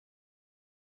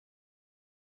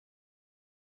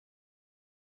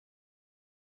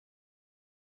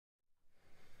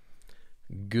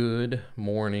Good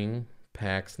morning,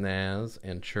 PaxNaz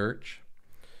and church.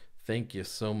 Thank you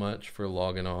so much for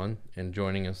logging on and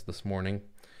joining us this morning.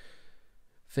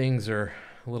 Things are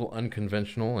a little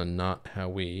unconventional and not how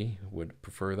we would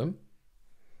prefer them,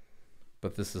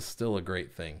 but this is still a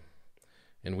great thing,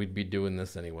 and we'd be doing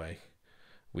this anyway.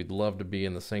 We'd love to be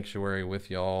in the sanctuary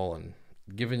with y'all and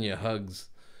giving you hugs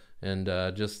and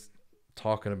just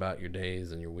talking about your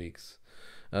days and your weeks.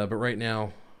 But right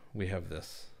now, we have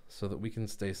this so that we can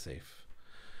stay safe.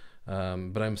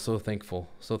 But I'm so thankful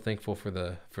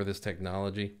for this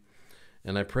technology,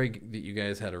 and I pray that you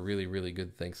guys had a really, really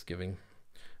good Thanksgiving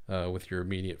with your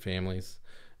immediate families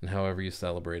and however you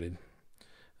celebrated.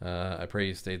 I pray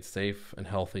you stayed safe and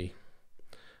healthy,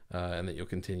 and that you'll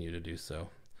continue to do so.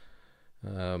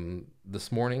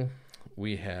 This morning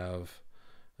we have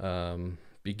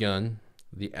begun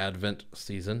the Advent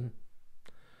season.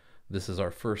 This is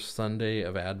our first Sunday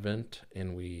of Advent,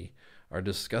 and we are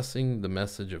discussing the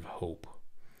message of hope.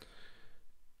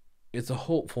 It's a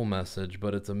hopeful message,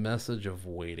 but it's a message of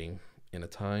waiting in a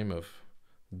time of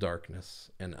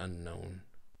darkness and unknown.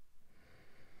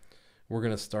 We're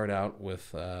going to start out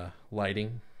with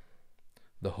lighting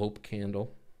the hope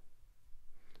candle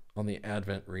on the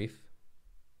Advent wreath.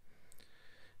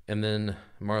 And then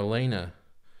Marlena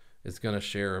is going to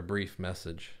share a brief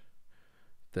message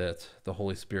that the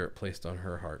Holy Spirit placed on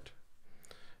her heart.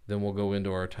 Then we'll go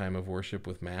into our time of worship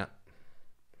with Matt,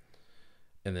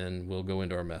 and then we'll go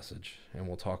into our message, and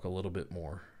we'll talk a little bit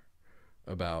more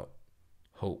about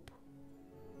hope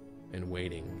and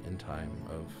waiting in time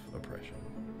of oppression,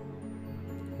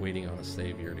 waiting on a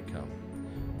Savior to come,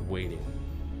 waiting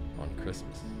on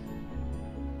Christmas.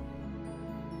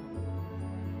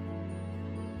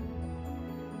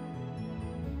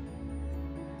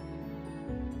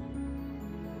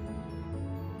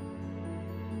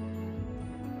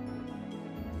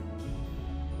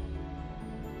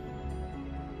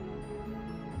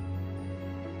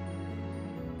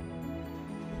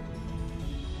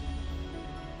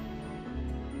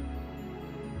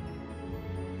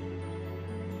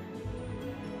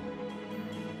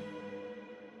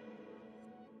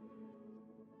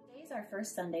 Our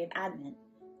first Sunday of Advent,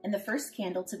 and the first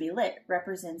candle to be lit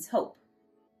represents hope.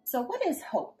 So what is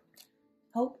hope?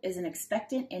 Hope is an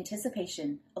expectant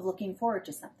anticipation of looking forward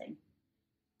to something.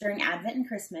 During Advent and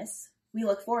Christmas, we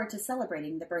look forward to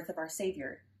celebrating the birth of our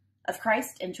Savior, of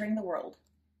Christ entering the world.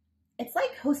 It's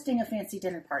like hosting a fancy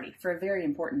dinner party for a very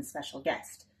important special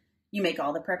guest. You make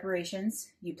all the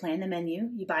preparations, you plan the menu,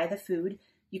 you buy the food,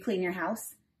 you clean your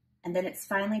house, and then it's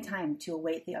finally time to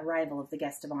await the arrival of the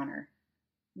guest of honor.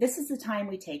 This is the time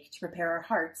we take to prepare our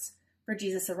hearts for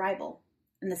Jesus' arrival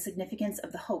and the significance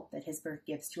of the hope that his birth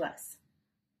gives to us.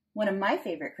 One of my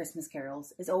favorite Christmas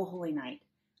carols is O Holy Night,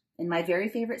 and my very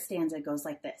favorite stanza goes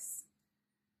like this.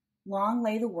 Long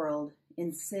lay the world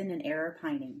in sin and error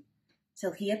pining,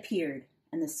 till he appeared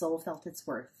and the soul felt its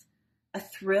worth. A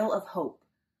thrill of hope,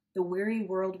 the weary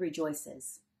world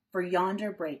rejoices, for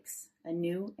yonder breaks a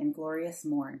new and glorious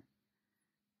morn.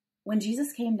 When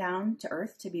Jesus came down to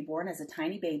earth to be born as a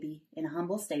tiny baby in a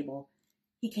humble stable,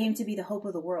 he came to be the hope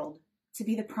of the world, to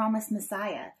be the promised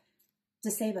Messiah, to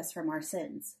save us from our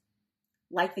sins.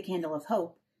 Like the candle of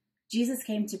hope, Jesus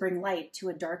came to bring light to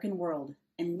a darkened world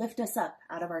and lift us up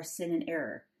out of our sin and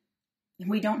error. And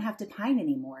we don't have to pine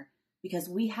anymore because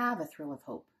we have a thrill of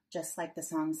hope, just like the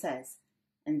song says,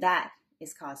 and that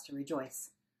is cause to rejoice.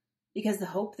 Because the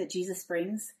hope that Jesus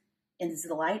brings is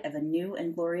the light of a new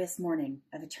and glorious morning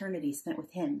of eternity spent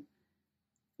with him.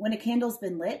 When a candle's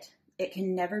been lit, it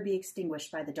can never be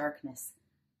extinguished by the darkness,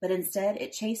 but instead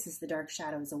it chases the dark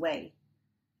shadows away.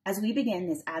 As we begin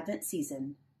this Advent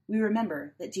season, we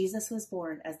remember that Jesus was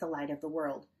born as the light of the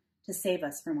world to save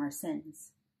us from our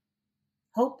sins.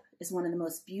 Hope is one of the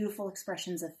most beautiful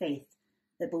expressions of faith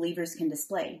that believers can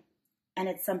display, and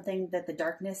it's something that the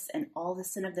darkness and all the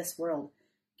sin of this world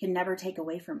can never take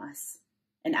away from us.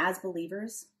 And as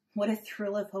believers, what a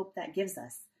thrill of hope that gives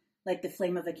us, like the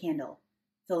flame of a candle,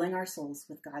 filling our souls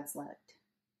with God's light.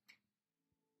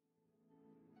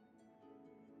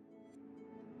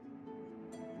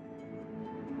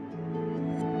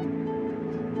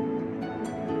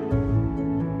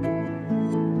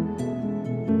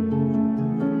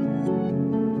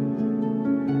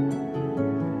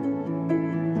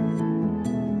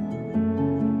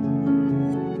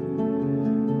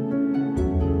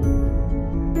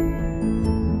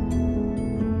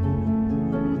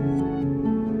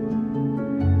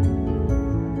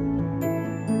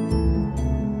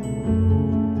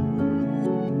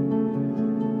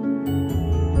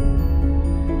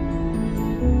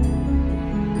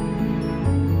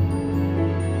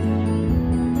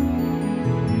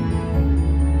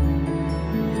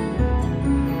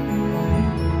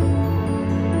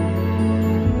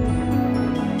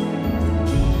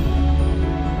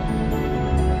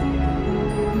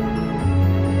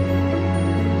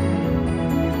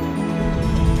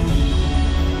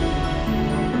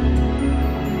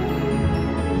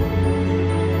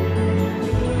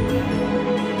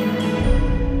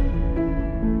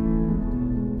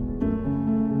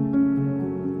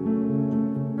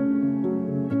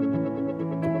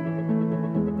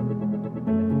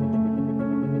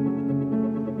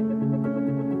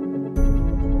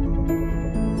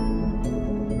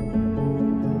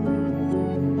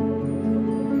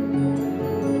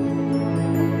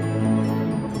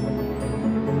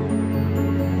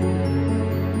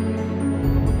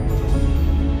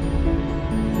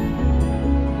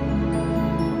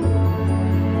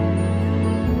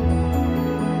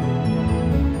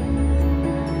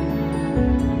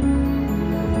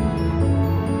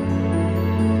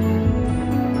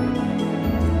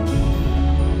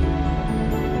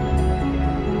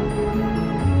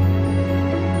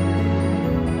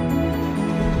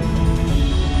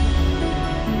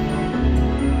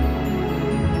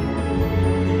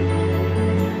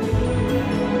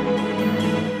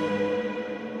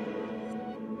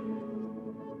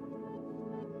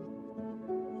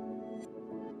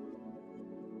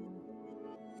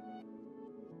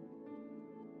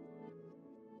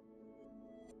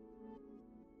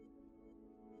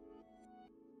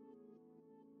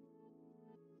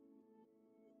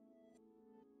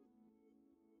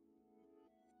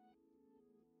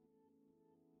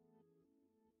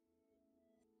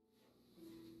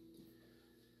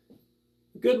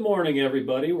 Good morning,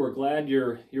 everybody. We're glad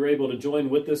you're able to join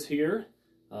with us here.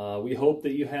 We hope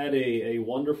that you had a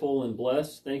wonderful and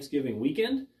blessed Thanksgiving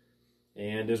weekend.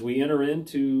 And as we enter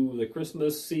into the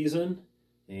Christmas season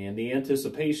and the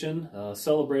anticipation,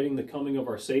 celebrating the coming of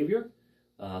our Savior,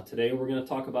 today we're going to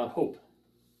talk about hope.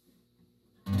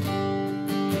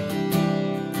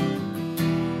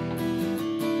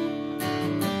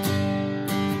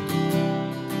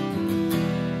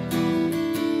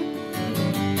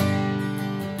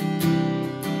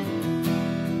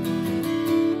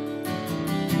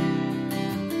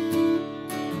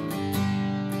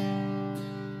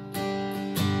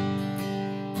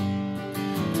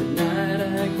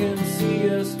 See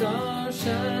a star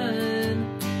shine,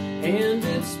 and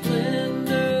its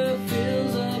splendor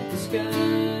fills up the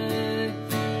sky.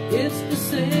 It's the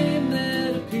same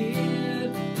that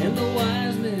appeared, and the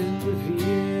wise men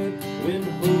revered when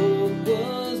hope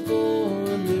was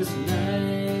born this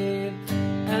night.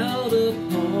 Out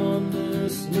upon the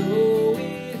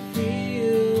snowy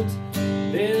fields,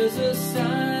 there's a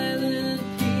silent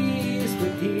peace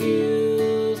that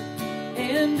heals,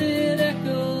 and it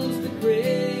echoes the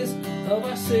grace of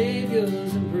our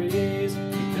Savior's embrace,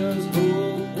 because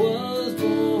hope was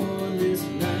born this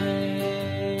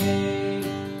night.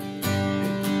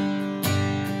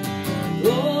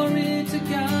 Glory to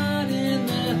God in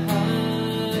the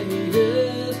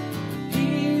highest,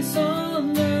 peace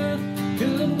on earth,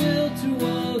 goodwill to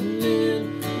all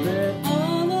men. Let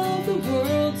all of the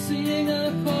world sing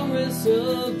a chorus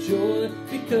of joy,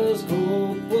 because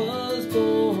hope was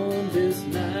born this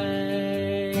night.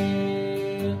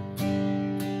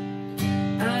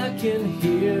 I can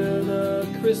hear the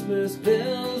Christmas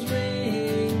bells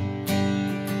ring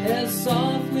as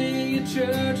softly a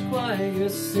church choir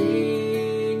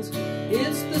sings.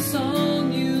 It's the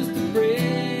song used to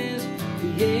praise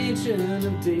the Ancient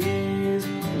of Days,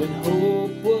 when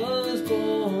hope was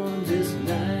born this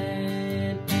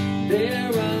night.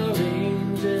 There are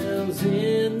angels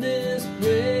in this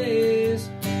place,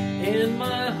 and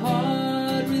my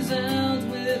heart resounds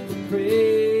with the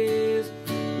praise.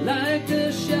 Like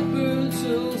a shepherd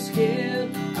so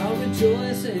scared, I'll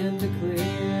rejoice and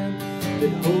declare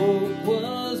that hope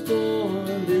was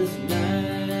born this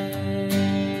night.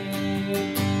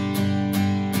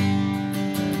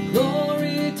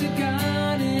 Glory to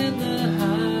God in the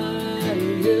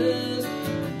highest,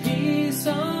 peace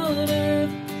on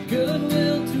earth,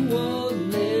 goodwill to all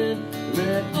men.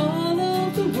 Let all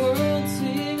of the world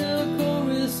sing a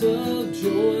chorus of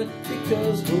joy,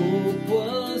 because hope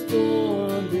was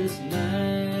born this night.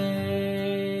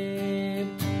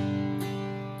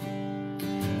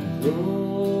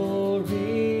 Gloria,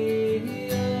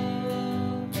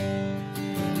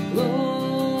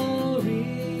 Gloria,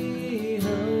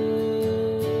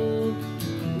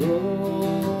 Gloria,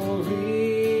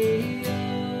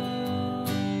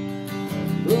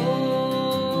 Gloria,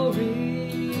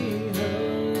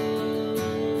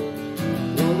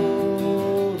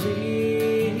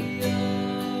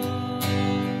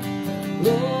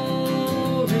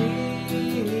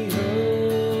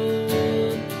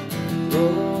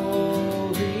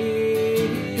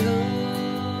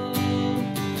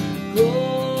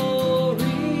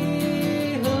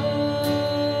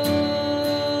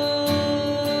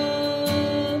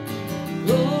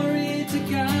 Glory to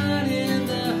God in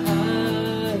the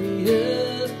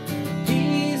highest,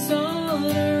 peace on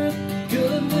earth,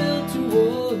 goodwill to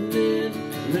all men.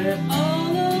 Let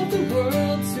all of the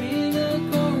world sing a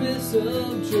chorus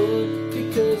of joy,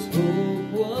 because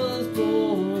hope was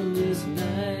born this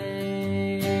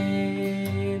night.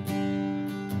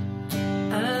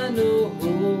 I know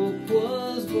hope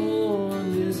was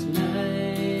born this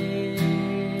night,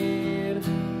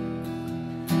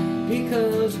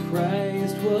 because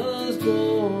Christ was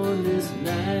born this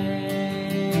night.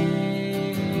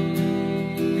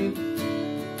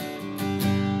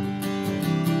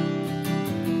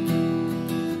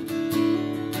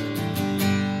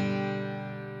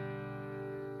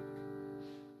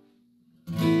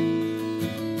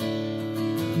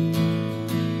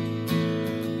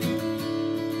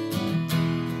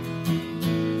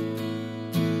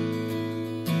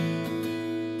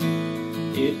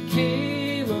 It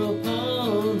came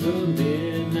upon the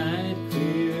midnight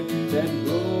clear, that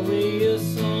glorious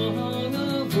song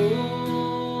of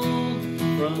old,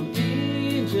 from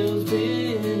angels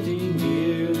bending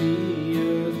near the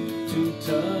earth to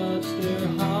touch their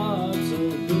hearts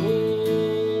of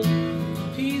gold.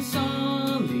 Peace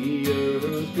on the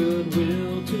earth,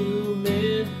 goodwill to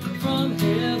men, from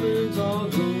heaven's all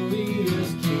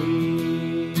glorious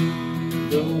King.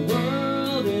 The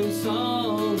world in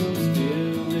song of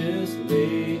stillness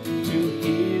lay, to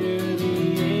hear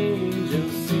the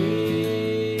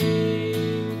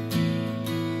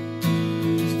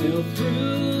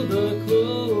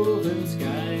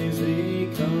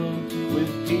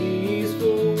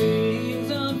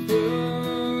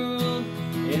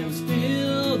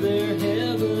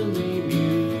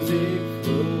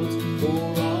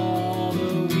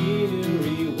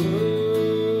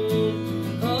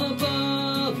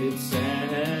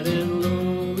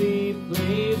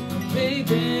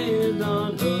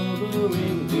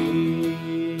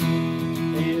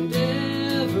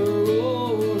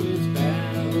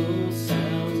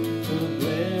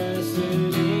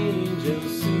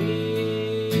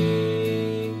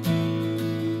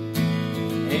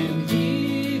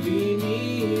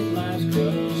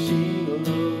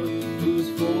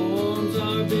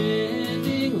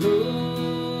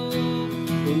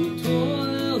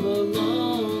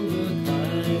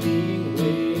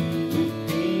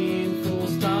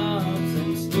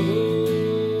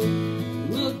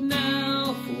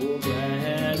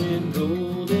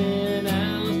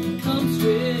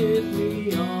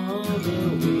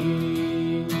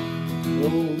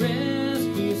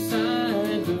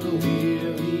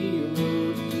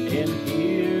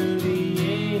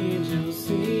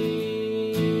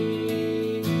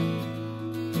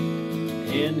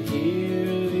and hear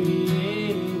the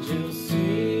angels sing.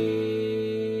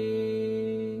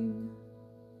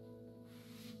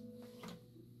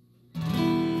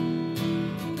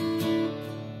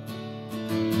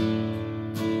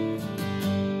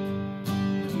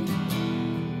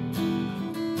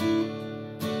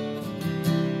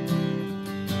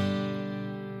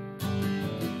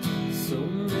 So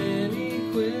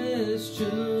many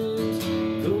questions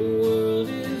the world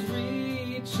is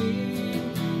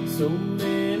reaching, so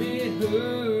many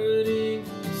hurting,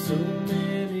 so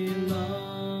many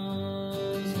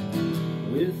lost.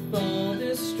 With all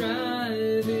this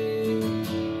striving,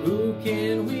 who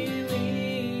can we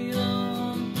lean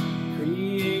on?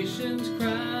 Creation's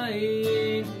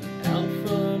crying out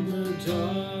from the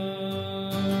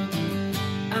dark.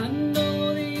 I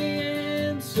know the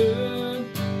answer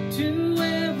to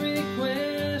every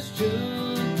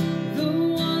question, the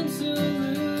one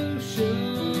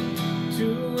solution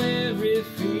to every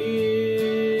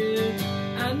fear.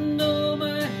 I know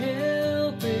my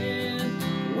help and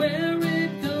where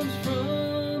it comes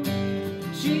from.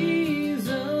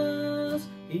 Jesus,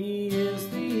 He is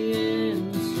the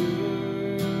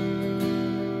answer.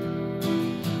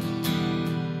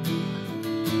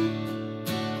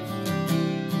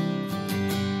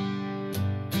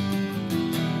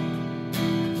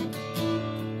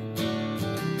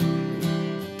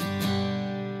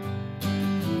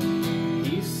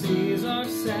 He sees our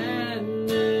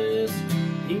sadness,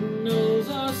 He knows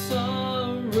our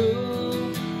sorrow,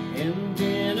 and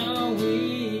in our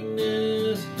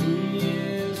weakness He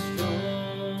is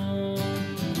strong.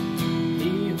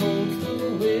 He holds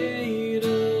the weight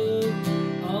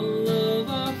of all of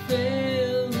our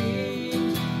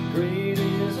failings. Great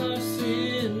is our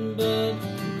sin, but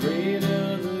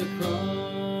greater the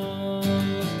cross.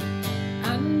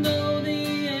 I know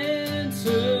the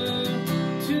answer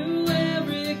to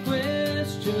every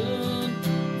question,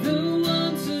 the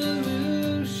one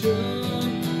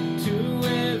solution to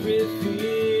every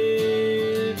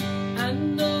fear. I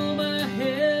know my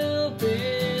help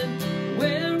and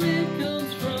where it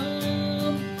comes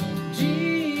from.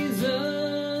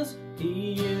 Jesus,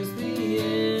 He is the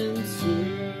answer.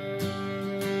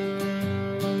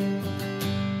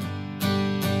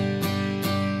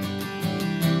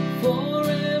 For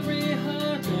every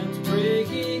heart that's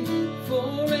breaking,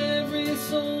 for every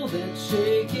soul that's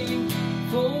shaking,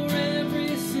 for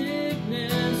every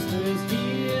sickness there's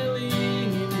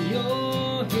healing in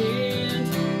your hands.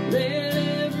 Let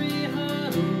every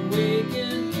heart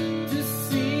awaken to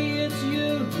see it's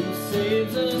you who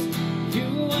saves us.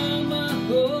 You are my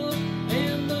hope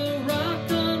and the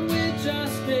rock on which I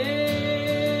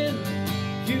stand.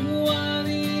 You are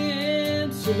the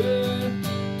answer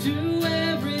to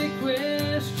every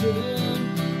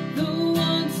question, the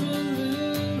one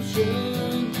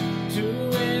solution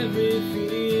to every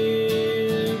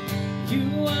fear.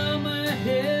 You are my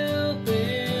help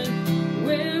and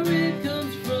where it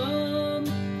comes from.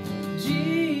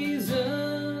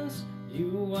 Jesus,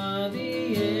 you are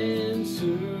the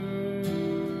answer.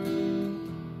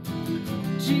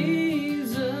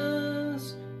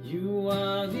 Jesus, you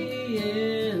are the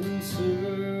answer.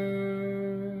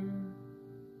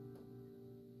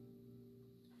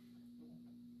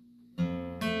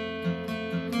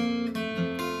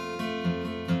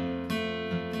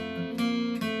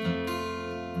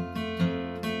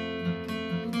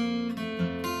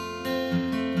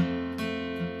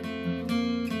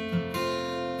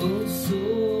 Oh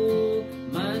soul,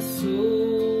 my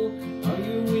soul, are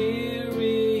you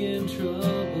weary and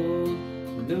troubled?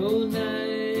 No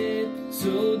night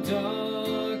so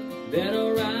dark that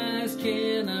our eyes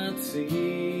cannot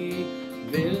see.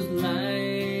 There's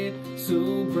light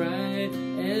so bright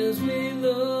as we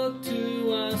look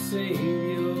to our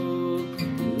Savior.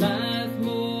 Life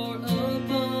more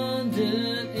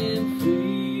abundant and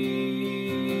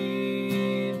free.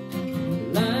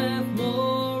 Life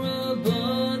more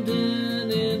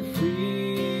abundant and free.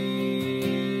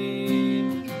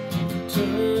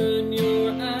 Turn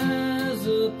your eyes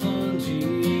upon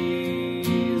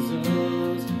Jesus,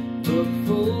 look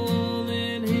full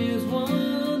in His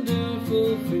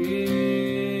wonderful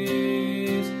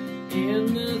face, and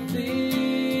the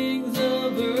things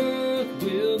of earth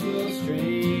will grow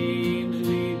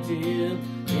strangely dim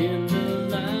in the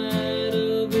light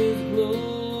of His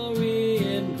glory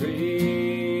and grace.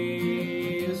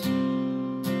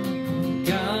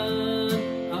 God,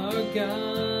 our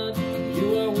God,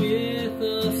 you are with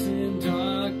us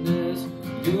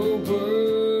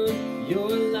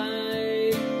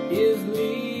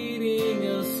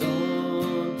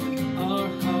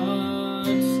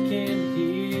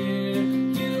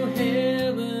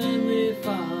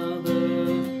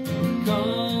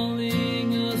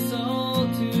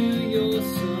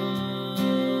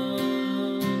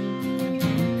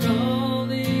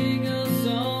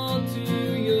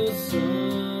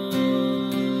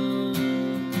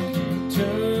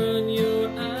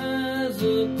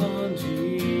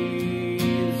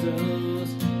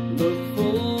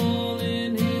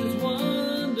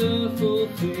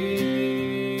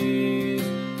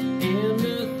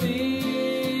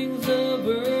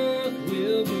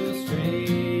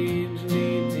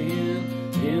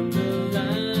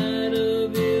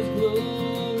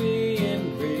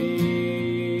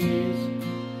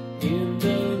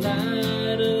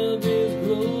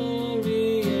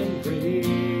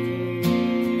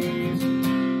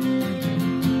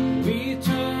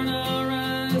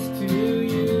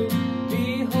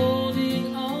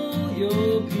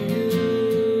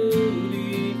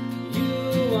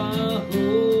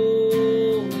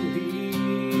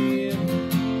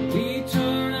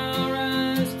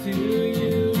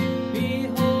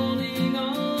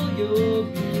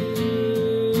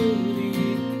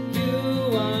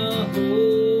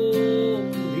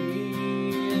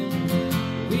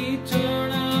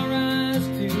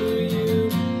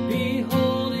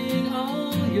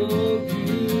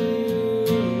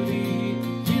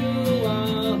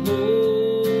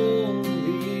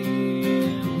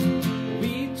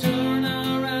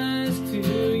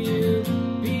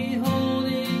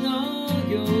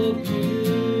your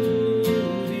beauty,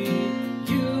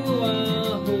 you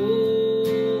are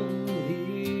holy.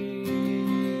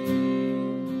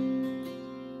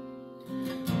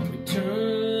 We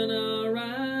turn our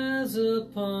eyes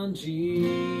upon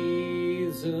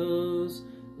Jesus,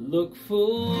 look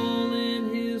full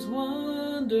in his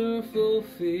wonderful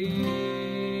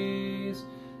face,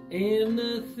 and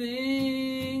the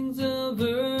things of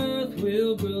earth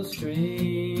will grow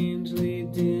strangely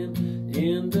dim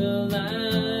in the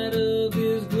light of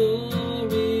his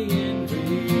glory and grace.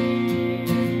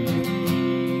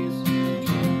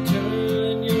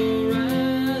 Turn your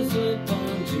eyes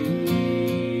upon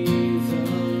Jesus,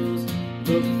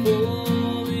 look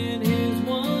full in his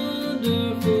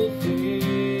wonderful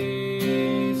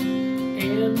face,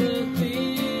 and the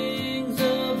things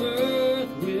of earth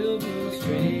will grow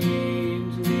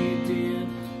strangely dim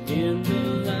in the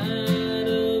light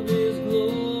of his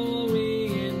glory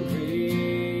and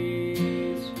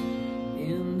grace.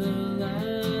 In the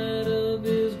light of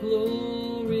his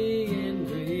glory and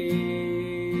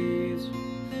grace.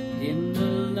 In the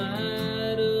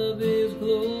light of his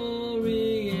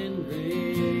glory and grace.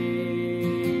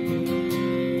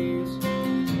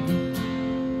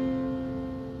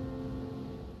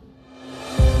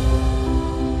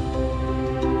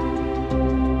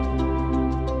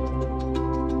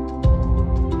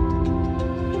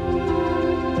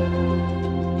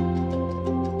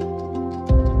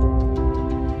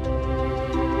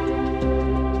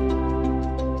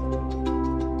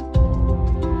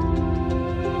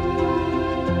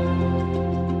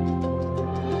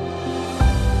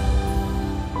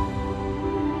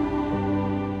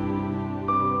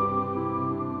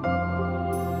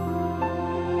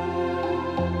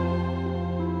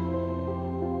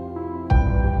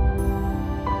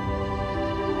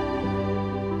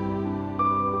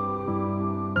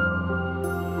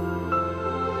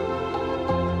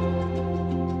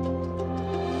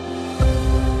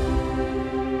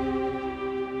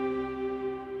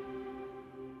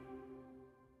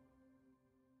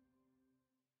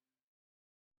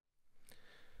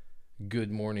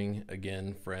 Good morning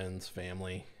again, friends,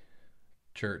 family,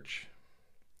 church.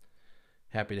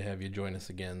 Happy to have you join us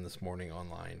again this morning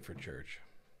online for church.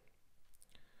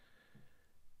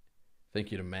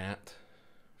 Thank you to Matt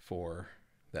for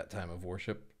that time of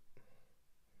worship.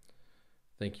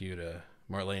 Thank you to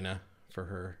Marlena for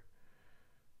her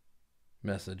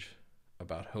message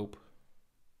about hope.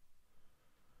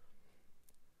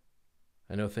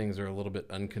 I know things are a little bit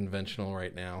unconventional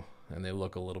right now, and they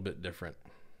look a little bit different.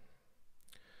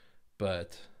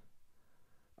 But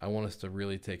I want us to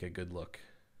really take a good look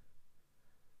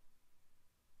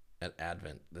at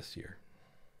Advent this year.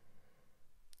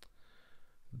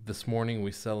 This morning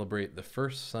we celebrate the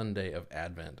first Sunday of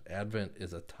Advent. Advent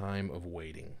is a time of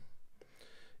waiting.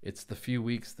 It's the few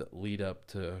weeks that lead up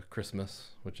to Christmas,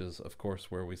 which is, of course,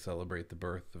 where we celebrate the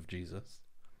birth of Jesus.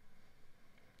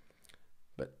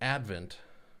 But Advent,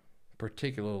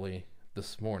 particularly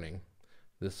this morning,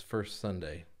 this first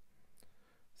Sunday,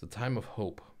 it's a time of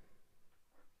hope,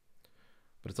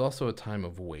 but it's also a time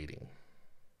of waiting.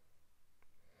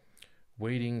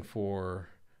 Waiting for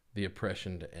the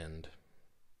oppression to end.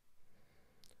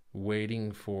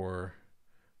 Waiting for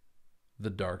the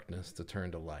darkness to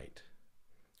turn to light.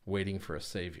 Waiting for a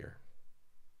Savior.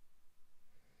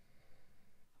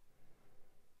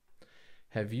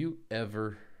 Have you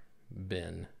ever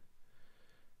been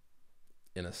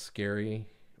in a scary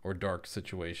or dark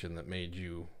situation that made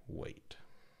you wait?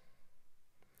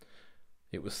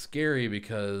 It was scary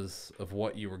because of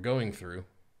what you were going through,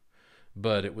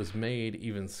 but it was made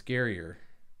even scarier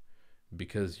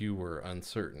because you were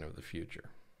uncertain of the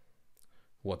future,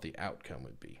 what the outcome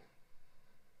would be.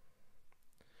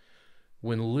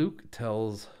 When Luke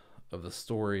tells of the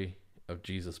story of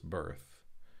Jesus' birth,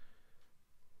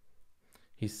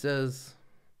 he says,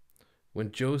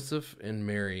 when Joseph and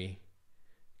Mary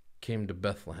came to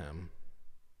Bethlehem,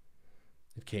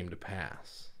 it came to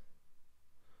pass.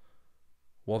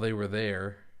 While they were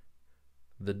there,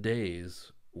 the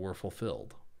days were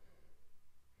fulfilled.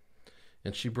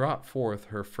 And she brought forth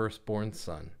her firstborn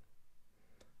son.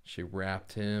 She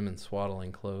wrapped him in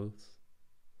swaddling clothes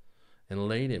and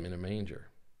laid him in a manger,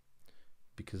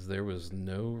 because there was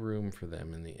no room for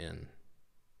them in the inn.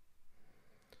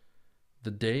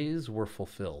 The days were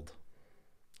fulfilled,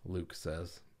 Luke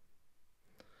says.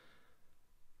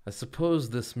 I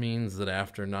suppose this means that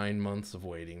after 9 months of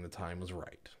waiting, the time was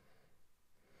right.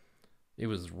 It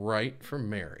was right for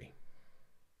Mary.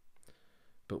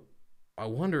 But I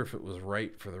wonder if it was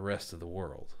right for the rest of the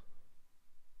world.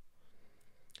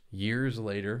 Years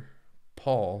later,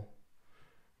 Paul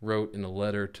wrote in a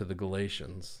letter to the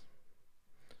Galatians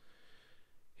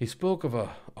He spoke of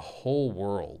a whole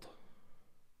world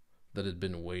that had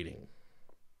been waiting.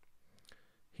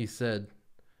 He said,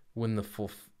 when the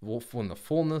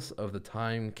fullness of the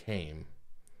time came,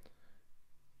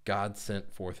 God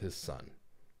sent forth his Son.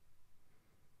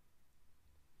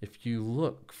 If you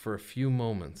look for a few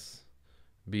moments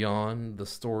beyond the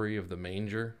story of the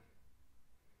manger,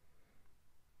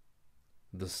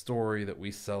 the story that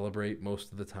we celebrate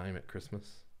most of the time at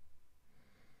Christmas,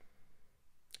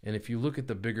 and if you look at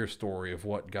the bigger story of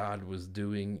what God was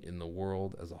doing in the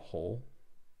world as a whole,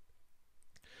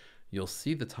 you'll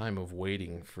see the time of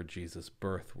waiting for Jesus'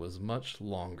 birth was much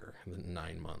longer than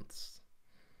 9 months.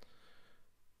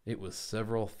 It was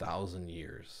several thousand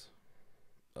years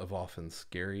of often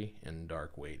scary and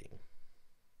dark waiting.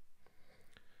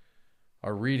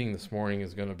 Our reading this morning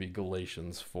is going to be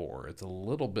Galatians 4. It's a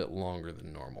little bit longer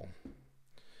than normal,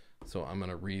 so I'm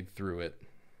going to read through it.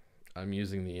 I'm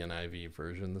using the NIV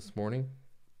version this morning.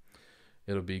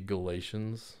 It'll be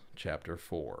Galatians chapter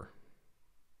 4.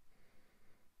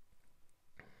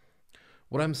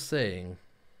 What I'm saying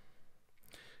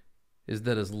is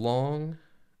that as long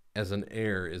as an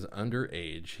heir is under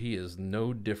age, he is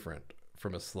no different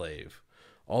from a slave,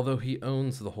 although he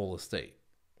owns the whole estate.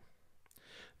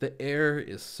 The heir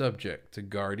is subject to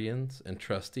guardians and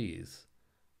trustees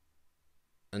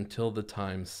until the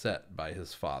time set by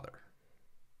his father.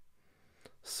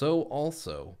 So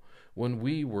also, when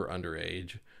we were under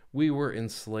age, we were in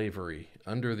slavery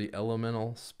under the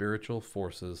elemental spiritual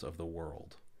forces of the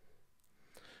world.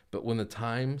 But when the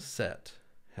time set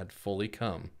had fully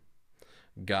come,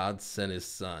 God sent his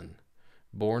Son,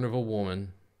 born of a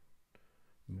woman,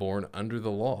 born under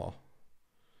the law,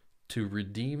 to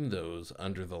redeem those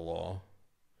under the law,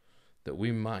 that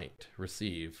we might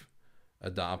receive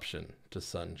adoption to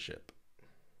sonship.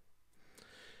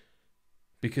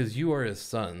 Because you are his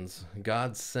sons,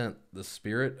 God sent the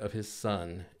Spirit of his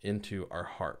Son into our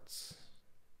hearts,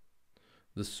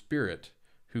 the Spirit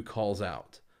who calls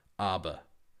out, Abba,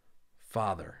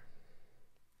 Father.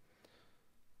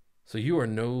 So you are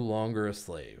no longer a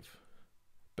slave,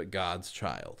 but God's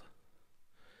child.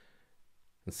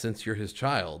 And since you're his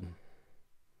child,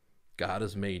 God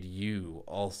has made you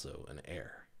also an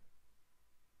heir.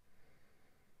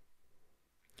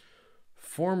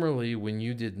 Formerly, when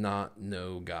you did not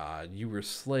know God, you were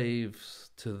slaves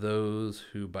to those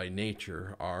who by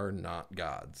nature are not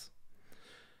gods.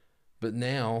 But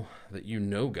now that you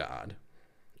know God,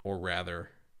 or rather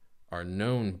are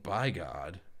known by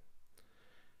God,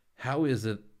 how is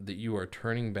it that you are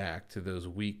turning back to those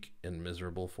weak and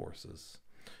miserable forces?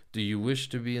 Do you wish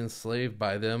to be enslaved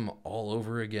by them all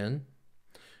over again?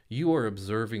 You are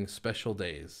observing special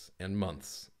days and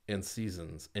months and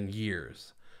seasons and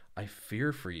years. I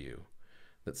fear for you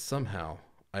that somehow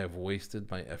I have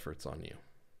wasted my efforts on you.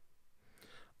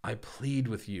 I plead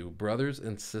with you, brothers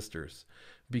and sisters,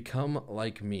 become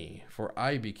like me, for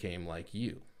I became like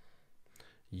you.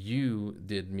 You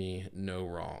did me no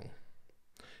wrong.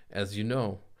 As you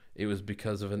know, it was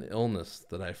because of an illness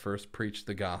that I first preached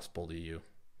the gospel to you.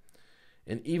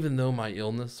 And even though my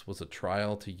illness was a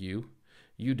trial to you,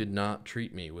 you did not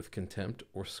treat me with contempt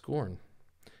or scorn.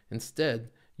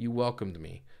 Instead, you welcomed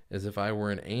me as if I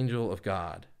were an angel of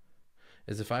God,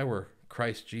 as if I were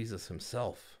Christ Jesus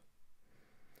himself.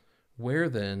 Where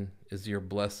then is your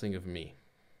blessing of me?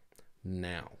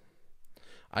 Now,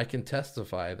 I can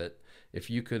testify that if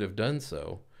you could have done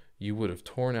so, you would have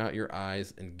torn out your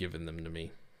eyes and given them to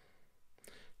me.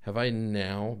 Have I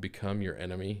now become your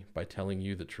enemy by telling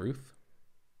you the truth?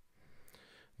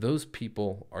 Those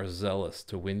people are zealous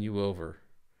to win you over,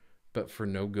 but for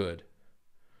no good.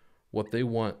 What they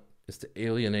want is to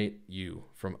alienate you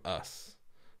from us,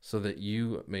 so that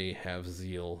you may have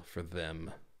zeal for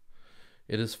them.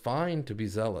 It is fine to be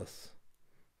zealous,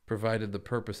 provided the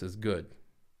purpose is good,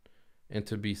 and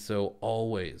to be so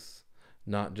always,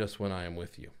 not just when I am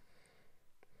with you.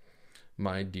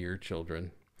 My dear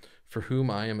children, for whom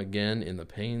I am again in the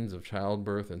pains of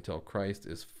childbirth until Christ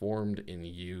is formed in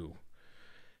you,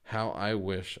 how I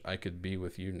wish I could be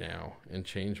with you now and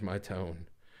change my tone,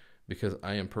 because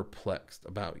I am perplexed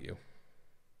about you.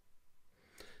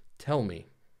 Tell me,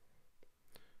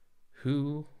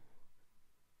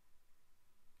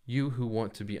 you who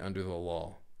want to be under the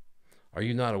law, are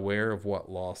you not aware of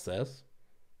what law says?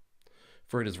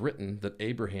 For it is written that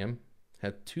Abraham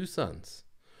had 2 sons,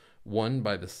 one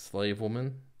by the slave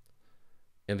woman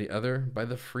and the other by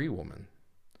the free woman.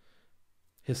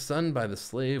 His son by the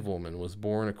slave woman was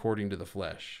born according to the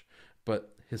flesh,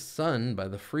 but his son by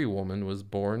the free woman was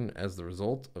born as the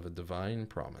result of a divine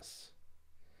promise.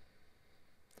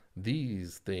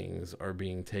 These things are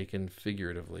being taken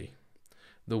figuratively.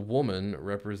 The woman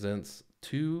represents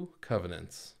two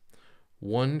covenants.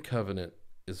 One covenant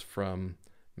is from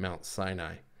Mount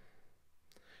Sinai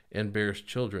and bears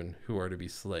children who are to be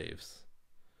slaves.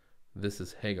 This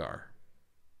is Hagar.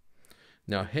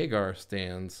 Now, Hagar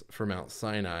stands for Mount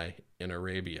Sinai in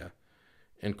Arabia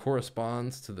and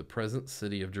corresponds to the present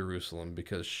city of Jerusalem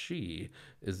because she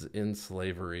is in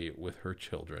slavery with her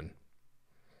children.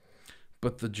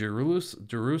 But the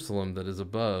Jerusalem that is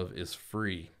above is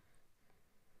free,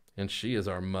 and she is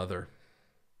our mother.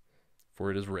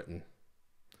 For it is written,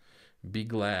 "Be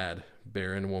glad,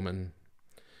 barren woman,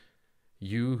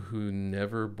 you who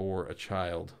never bore a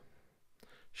child.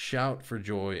 Shout for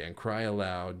joy and cry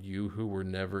aloud, you who were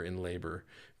never in labor,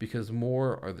 because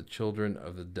more are the children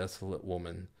of the desolate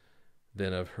woman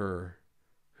than of her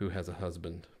who has a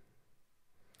husband."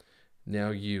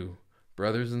 Now you,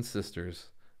 brothers and sisters,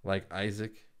 like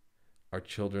Isaac, are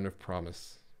children of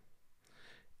promise.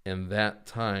 In that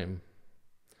time,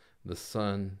 the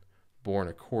son born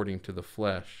according to the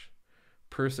flesh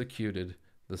persecuted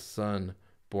the son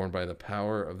born by the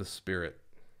power of the Spirit.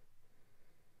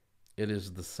 It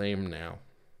is the same now.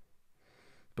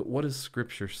 But what does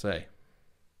Scripture say?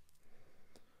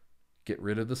 Get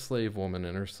rid of the slave woman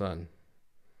and her son,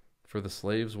 for the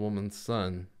slave woman's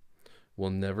son will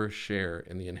never share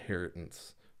in the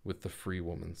inheritance with the free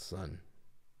woman's son.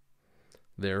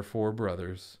 Therefore,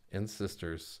 brothers and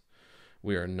sisters,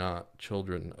 we are not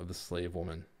children of the slave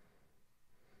woman,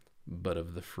 but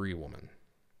of the free woman.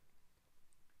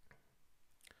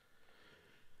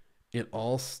 It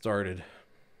all started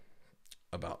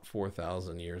about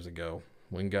 4,000 years ago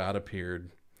when God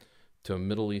appeared to a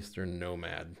Middle Eastern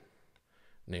nomad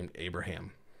named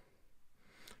Abraham.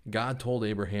 God told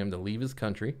Abraham to leave his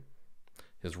country,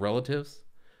 his relatives,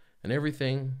 and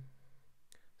everything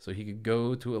so he could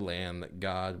go to a land that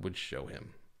God would show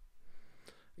him.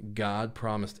 God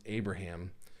promised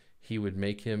Abraham he would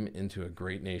make him into a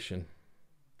great nation,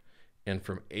 and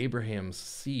from Abraham's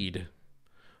seed,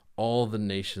 all the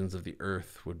nations of the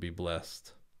earth would be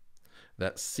blessed.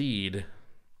 That seed,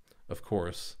 of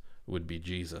course, would be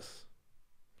Jesus.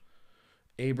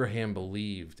 Abraham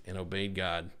believed and obeyed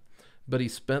God, but he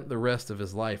spent the rest of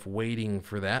his life waiting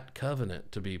for that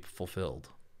covenant to be fulfilled.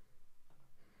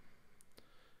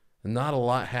 Not a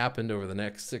lot happened over the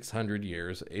next 600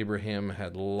 years. Abraham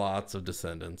had lots of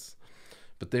descendants,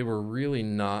 but they were really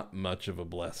not much of a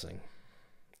blessing.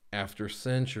 After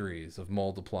centuries of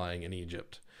multiplying in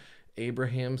Egypt,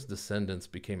 Abraham's descendants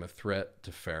became a threat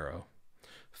to Pharaoh.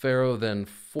 Pharaoh then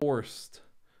forced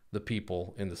the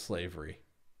people into slavery.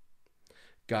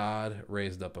 God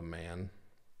raised up a man,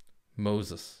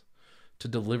 Moses, to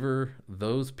deliver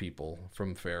those people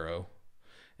from Pharaoh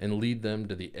and lead them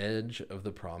to the edge of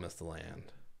the promised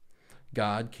land.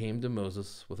 God came to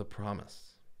Moses with a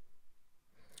promise.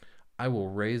 "I will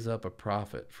raise up a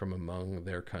prophet from among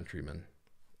their countrymen,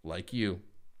 like you,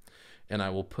 and I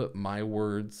will put my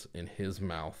words in his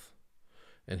mouth,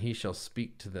 and he shall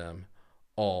speak to them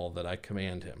all that I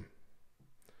command him."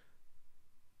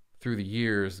 Through the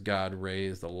years, God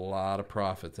raised a lot of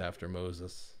prophets after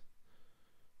Moses,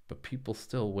 but people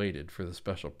still waited for the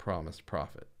special promised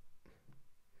prophet.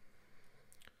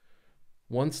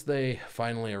 Once they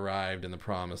finally arrived in the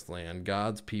promised land,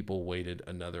 God's people waited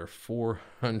another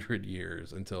 400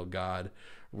 years until God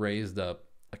raised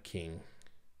up a king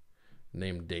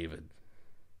named David.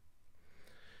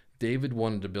 David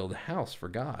wanted to build a house for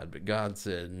God, but God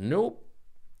said, "Nope."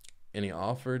 And he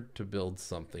offered to build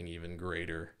something even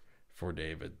greater for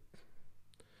David.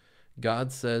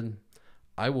 God said,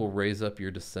 "I will raise up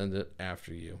your descendant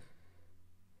after you,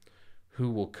 who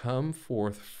will come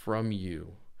forth from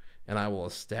you, and I will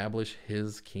establish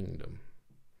his kingdom.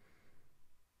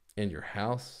 And your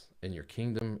house and your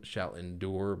kingdom shall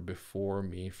endure before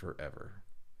me forever.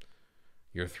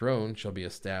 Your throne shall be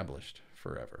established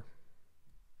forever."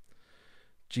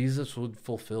 Jesus would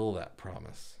fulfill that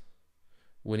promise.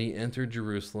 When he entered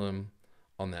Jerusalem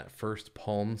on that first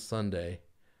Palm Sunday,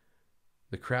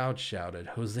 the crowd shouted,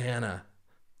 "Hosanna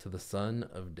to the Son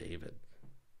of David."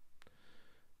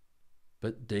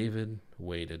 But David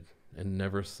waited and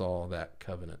never saw that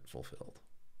covenant fulfilled.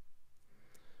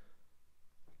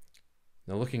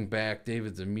 Now, looking back,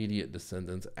 David's immediate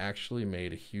descendants actually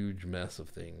made a huge mess of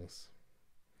things.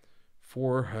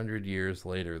 400 years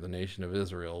later, the nation of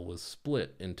Israel was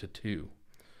split into two.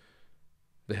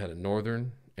 They had a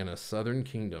northern and a southern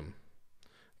kingdom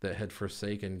that had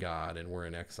forsaken God and were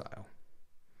in exile,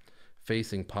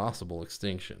 facing possible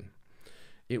extinction.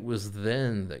 It was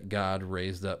then that God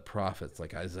raised up prophets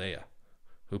like Isaiah,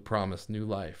 who promised new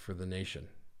life for the nation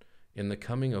in the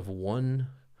coming of one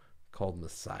called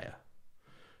Messiah,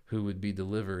 who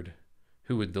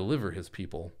would deliver his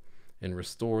people and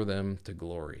restore them to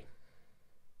glory.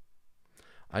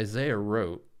 Isaiah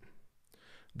wrote,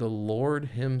 "The Lord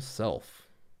himself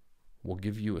will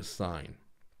give you a sign.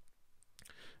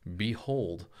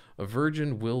 Behold, a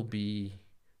virgin will be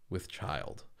with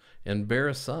child and bear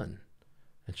a son,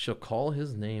 and shall call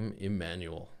his name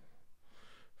Emmanuel.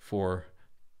 For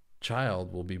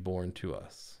child will be born to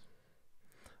us,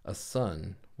 a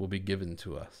son will be given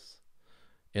to us,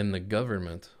 and the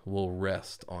government will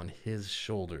rest on his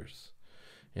shoulders,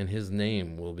 and his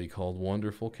name will be called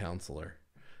Wonderful Counselor,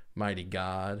 Mighty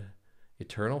God,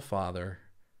 Eternal Father,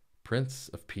 Prince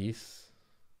of Peace.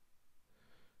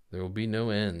 There will be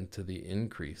no end to the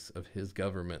increase of his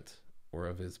government or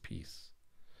of his peace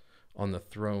on the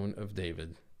throne of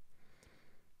David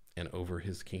and over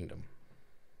his kingdom."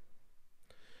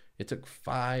 It took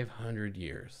 500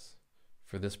 years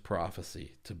for this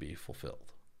prophecy to be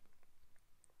fulfilled.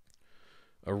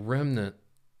 A remnant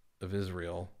of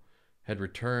Israel had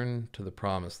returned to the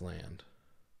promised land,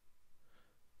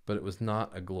 but it was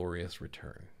not a glorious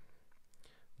return.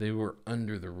 They were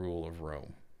under the rule of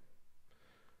Rome.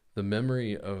 The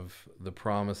memory of the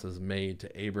promises made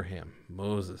to Abraham,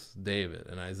 Moses, David,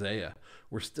 and Isaiah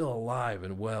were still alive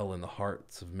and well in the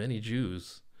hearts of many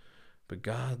Jews, but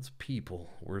God's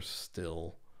people were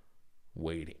still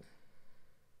waiting.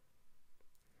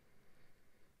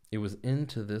 It was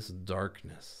into this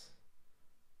darkness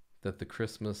that the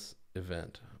Christmas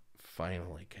event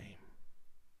finally came.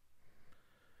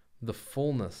 The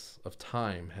fullness of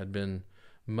time had been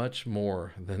much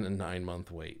more than a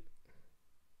 9-month wait.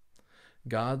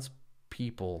 God's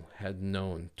people had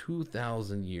known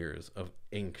 2,000 years of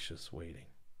anxious waiting.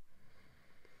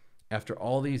 After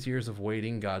all these years of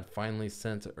waiting, God finally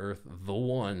sent to earth the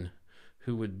one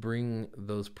who would bring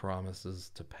those promises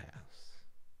to pass.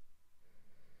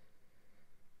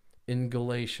 In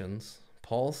Galatians,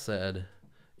 Paul said,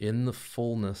 "In the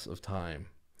fullness of time,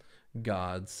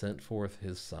 God sent forth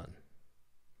his Son."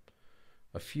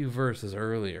 A few verses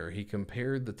earlier, he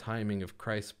compared the timing of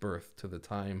Christ's birth to the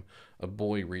time a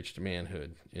boy reached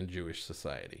manhood in Jewish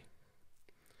society.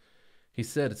 He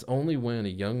said it's only when a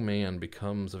young man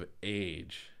becomes of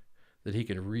age that he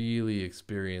can really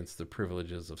experience the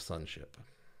privileges of sonship.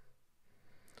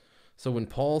 So when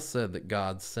Paul said that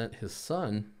God sent his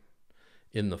Son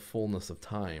in the fullness of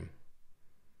time,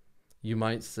 you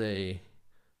might say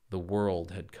the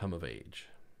world had come of age.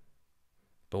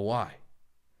 But why?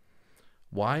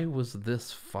 Why was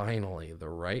this finally the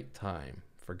right time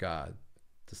for God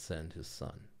to send his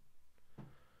Son?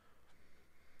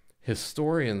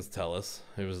 Historians tell us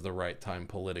it was the right time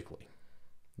politically.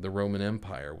 The Roman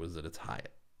Empire was at its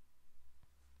height.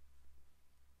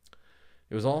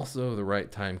 It was also the right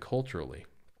time culturally.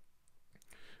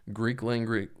 Greek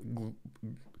language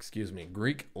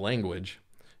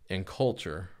and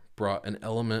culture brought an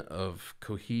element of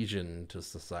cohesion to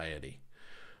society.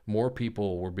 More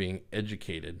people were being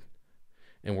educated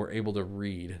and were able to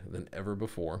read than ever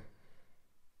before.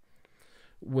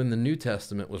 When the New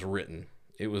Testament was written,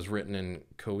 it was written in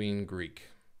Koine Greek,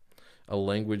 a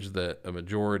language that a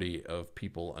majority of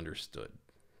people understood.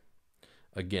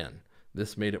 Again,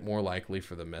 this made it more likely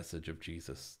for the message of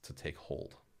Jesus to take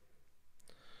hold.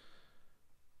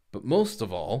 But most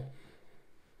of all,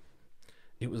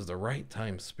 it was the right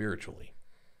time spiritually.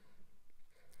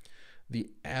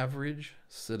 The average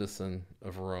citizen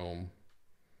of Rome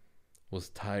was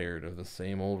tired of the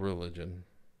same old religion.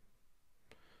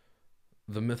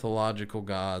 The mythological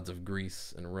gods of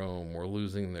Greece and Rome were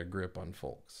losing their grip on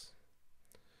folks.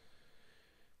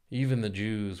 Even the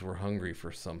Jews were hungry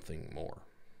for something more.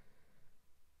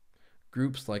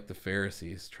 Groups like the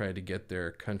Pharisees tried to get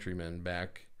their countrymen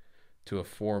back to a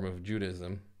form of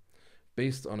Judaism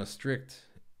based on a strict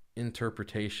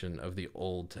interpretation of the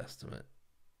Old Testament.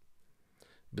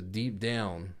 But deep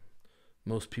down,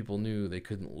 most people knew they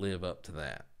couldn't live up to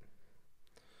that.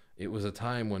 It was a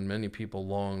time when many people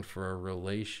longed for a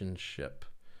relationship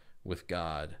with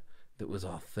God that was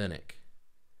authentic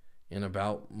and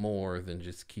about more than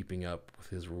just keeping up with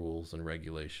his rules and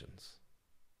regulations.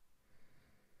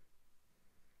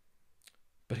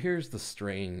 But here's the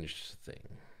strange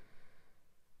thing.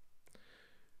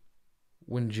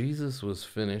 When Jesus was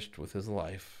finished with his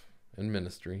life and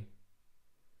ministry,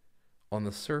 on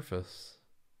the surface,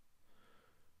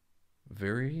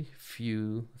 very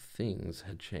few things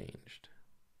had changed.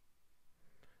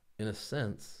 In a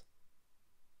sense,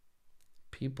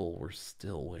 people were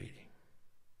still waiting.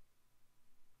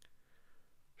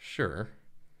 Sure,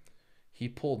 he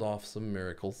pulled off some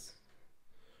miracles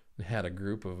and had a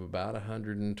group of about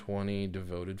 120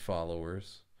 devoted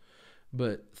followers,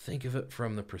 But think of it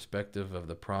from the perspective of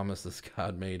the promises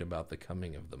God made about the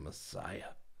coming of the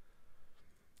Messiah.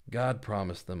 God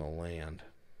promised them a land.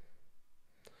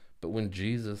 But when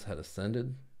Jesus had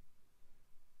ascended,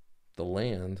 the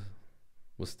land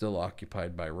was still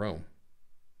occupied by Rome.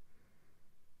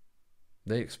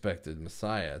 They expected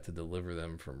Messiah to deliver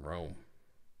them from Rome,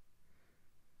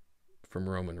 from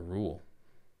Roman rule.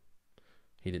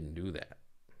 He didn't do that.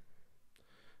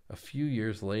 A few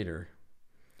years later,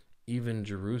 even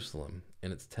Jerusalem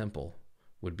and its temple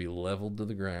would be leveled to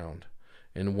the ground,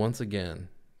 and once again,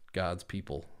 God's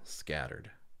people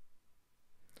scattered.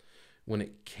 When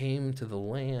it came to the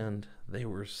land, they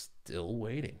were still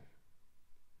waiting.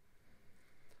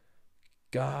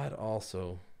 God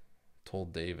also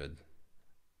told David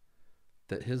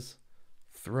that his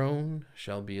throne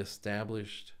shall be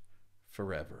established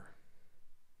forever.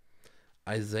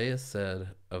 Isaiah said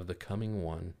of the coming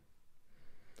one,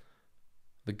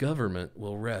 the government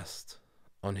will rest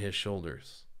on his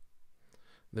shoulders.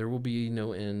 There will be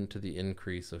no end to the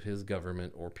increase of his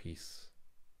government or peace.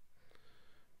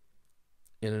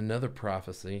 In another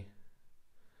prophecy,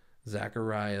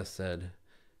 Zechariah said,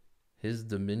 his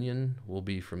dominion will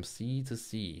be from sea to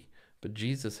sea, but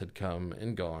Jesus had come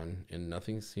and gone, and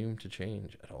nothing seemed to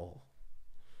change at all.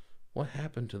 What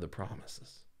happened to the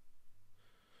promises?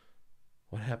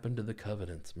 What happened to the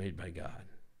covenants made by God?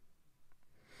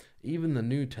 Even the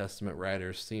New Testament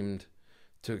writers seemed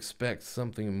to expect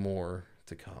something more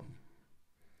to come.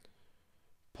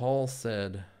 Paul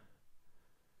said,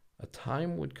 a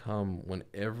time would come when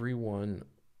every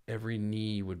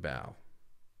knee would bow.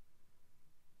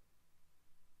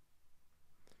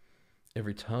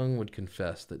 Every tongue would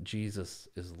confess that Jesus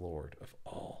is Lord of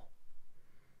all.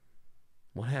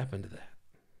 What happened to that?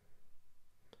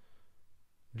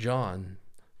 John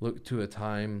looked to a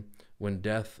time when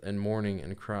death and mourning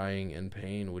and crying and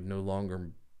pain would no longer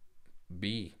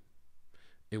be.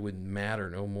 It would matter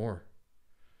no more.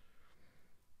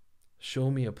 Show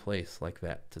me a place like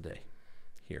that today,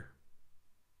 here.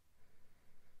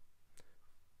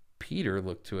 Peter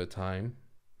looked to a time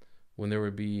when there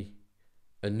would be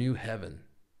a new heaven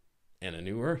and a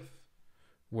new earth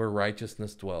where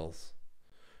righteousness dwells.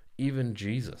 Even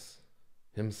Jesus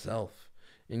himself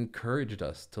encouraged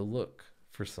us to look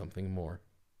for something more.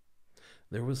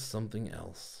 There was something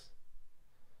else.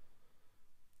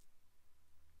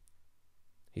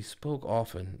 He spoke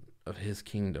often of his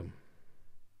kingdom,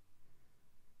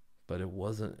 but it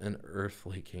wasn't an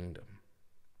earthly kingdom.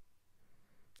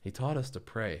 He taught us to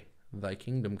pray, thy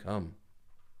kingdom come.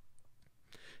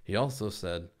 He also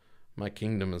said, my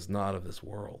kingdom is not of this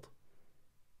world.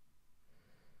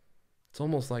 It's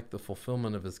almost like the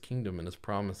fulfillment of his kingdom and his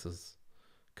promises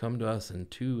come to us in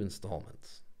 2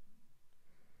 installments.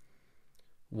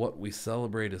 What we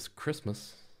celebrate as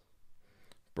Christmas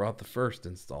brought the first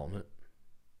installment.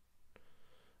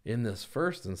 In this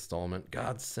first installment,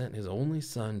 God sent his only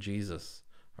son, Jesus,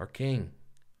 our King,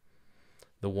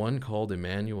 the one called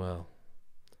Emmanuel,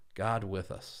 God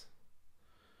with us.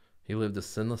 He lived a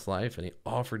sinless life, and he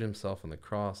offered himself on the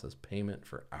cross as payment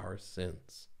for our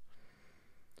sins.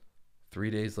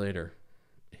 3 days later,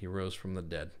 he rose from the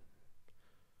dead.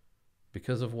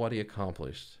 Because of what he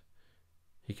accomplished,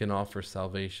 he can offer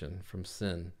salvation from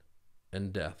sin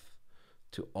and death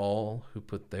to all who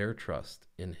put their trust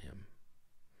in him.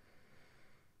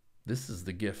 This is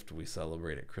the gift we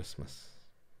celebrate at Christmas.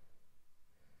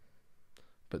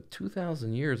 But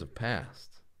 2,000 years have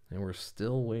passed, and we're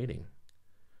still waiting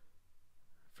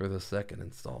for the second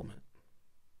installment.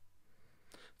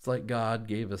 It's like God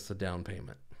gave us a down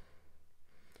payment,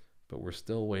 but we're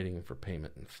still waiting for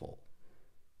payment in full.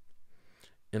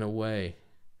 In a way,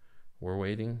 we're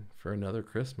waiting for another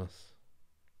Christmas,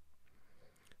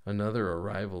 another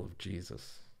arrival of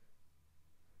Jesus.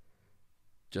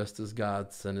 Just as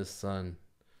God sent his son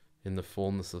in the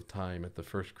fullness of time at the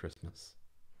first Christmas,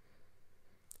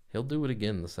 he'll do it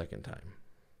again the second time.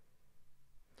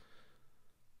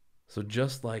 So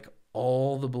just like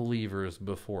all the believers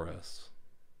before us,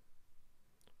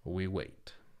 we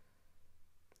wait.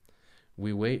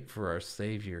 We wait for our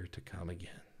Savior to come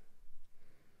again.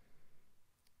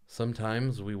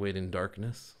 Sometimes we wait in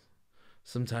darkness.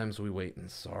 Sometimes we wait in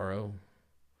sorrow.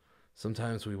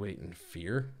 Sometimes we wait in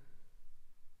fear.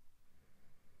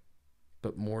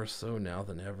 But more so now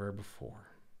than ever before,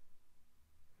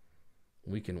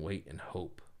 we can wait in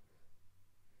hope.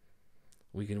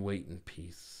 We can wait in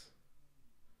peace.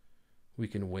 We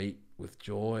can wait with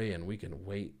joy, and we can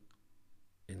wait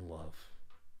in love.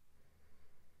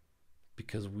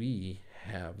 Because we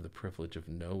have the privilege of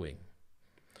knowing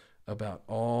about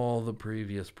all the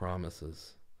previous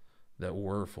promises that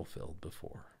were fulfilled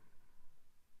before.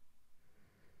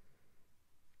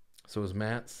 So as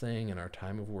Matt sang in our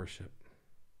time of worship,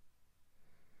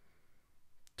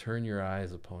 turn your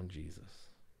eyes upon Jesus.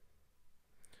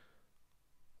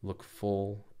 Look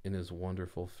full in his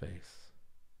wonderful face,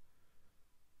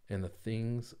 and the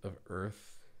things of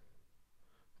earth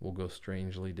will go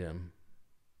strangely dim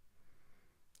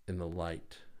in the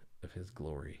light of his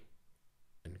glory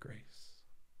and grace.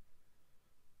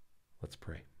 Let's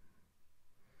pray.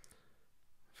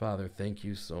 Father, thank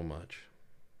you so much.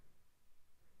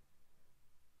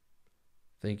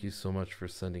 Thank you so much for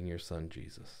sending your son,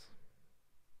 Jesus.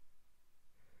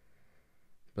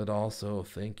 But also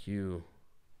thank you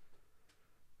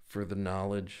for the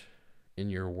knowledge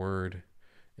in your word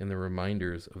and the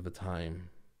reminders of the time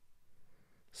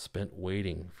spent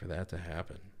waiting for that to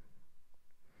happen.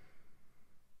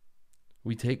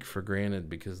 We take for granted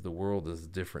because the world is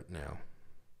different now.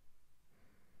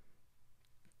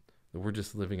 That we're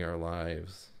just living our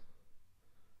lives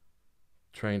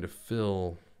trying to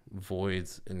fill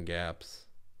voids and gaps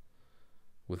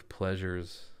with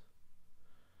pleasures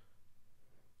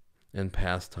and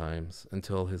pastimes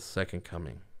until his second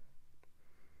coming.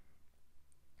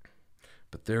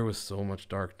 But there was so much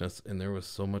darkness and there was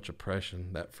so much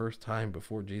oppression that first time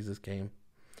before Jesus came,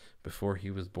 before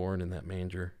he was born in that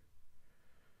manger.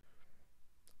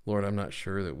 Lord, I'm not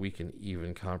sure that we can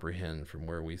even comprehend from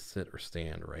where we sit or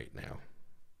stand right now.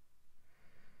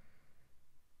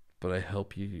 But I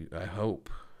hope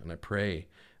and I pray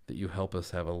that you help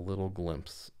us have a little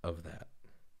glimpse of that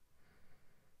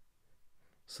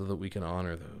so that we can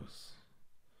honor those,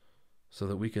 so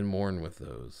that we can mourn with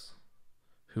those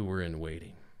who were in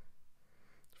waiting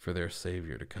for their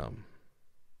Savior to come.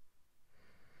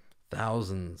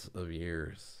 Thousands of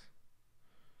years,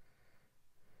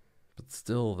 but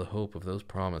still the hope of those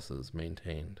promises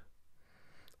maintained.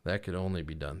 That could only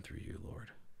be done through you, Lord.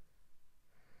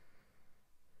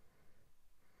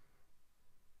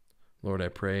 Lord, I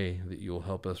pray that you will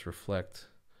help us reflect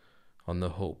on the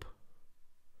hope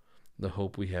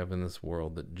we have in this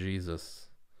world, that Jesus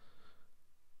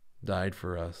died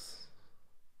for us,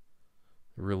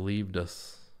 relieved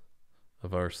us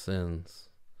of our sins,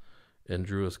 and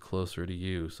drew us closer to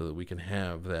you so that we can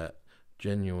have that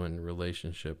genuine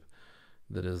relationship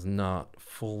that is not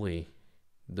fully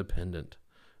dependent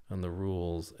on the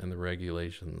rules and the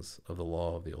regulations of the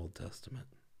law of the Old Testament.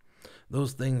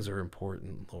 Those things are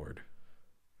important, Lord.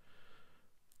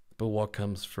 But what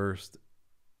comes first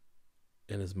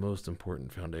and is most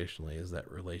important foundationally is that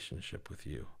relationship with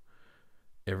you.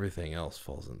 Everything else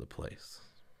falls into place.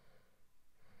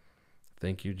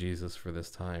 Thank you, Jesus, for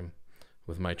this time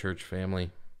with my church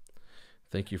family.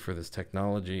 Thank you for this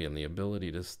technology and the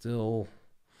ability to still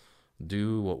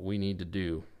do what we need to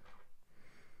do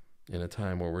in a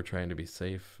time where we're trying to be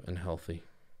safe and healthy.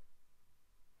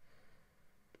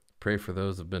 Pray for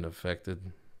those who have been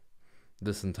affected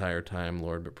this entire time,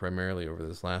 Lord, but primarily over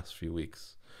this last few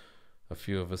weeks. A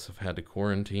few of us have had to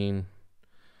quarantine.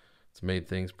 It's made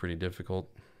things pretty difficult.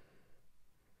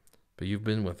 But you've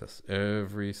been with us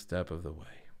every step of the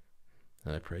way.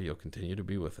 And I pray you'll continue to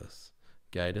be with us.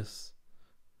 Guide us,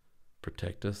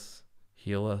 protect us,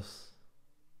 heal us.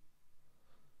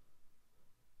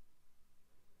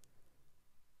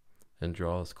 And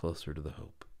draw us closer to the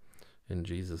hope. In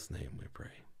Jesus' name we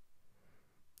pray.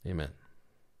 Amen.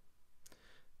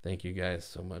 Thank you guys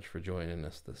so much for joining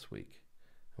us this week.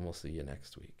 And we'll see you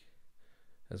next week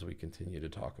as we continue to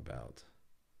talk about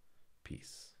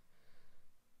peace.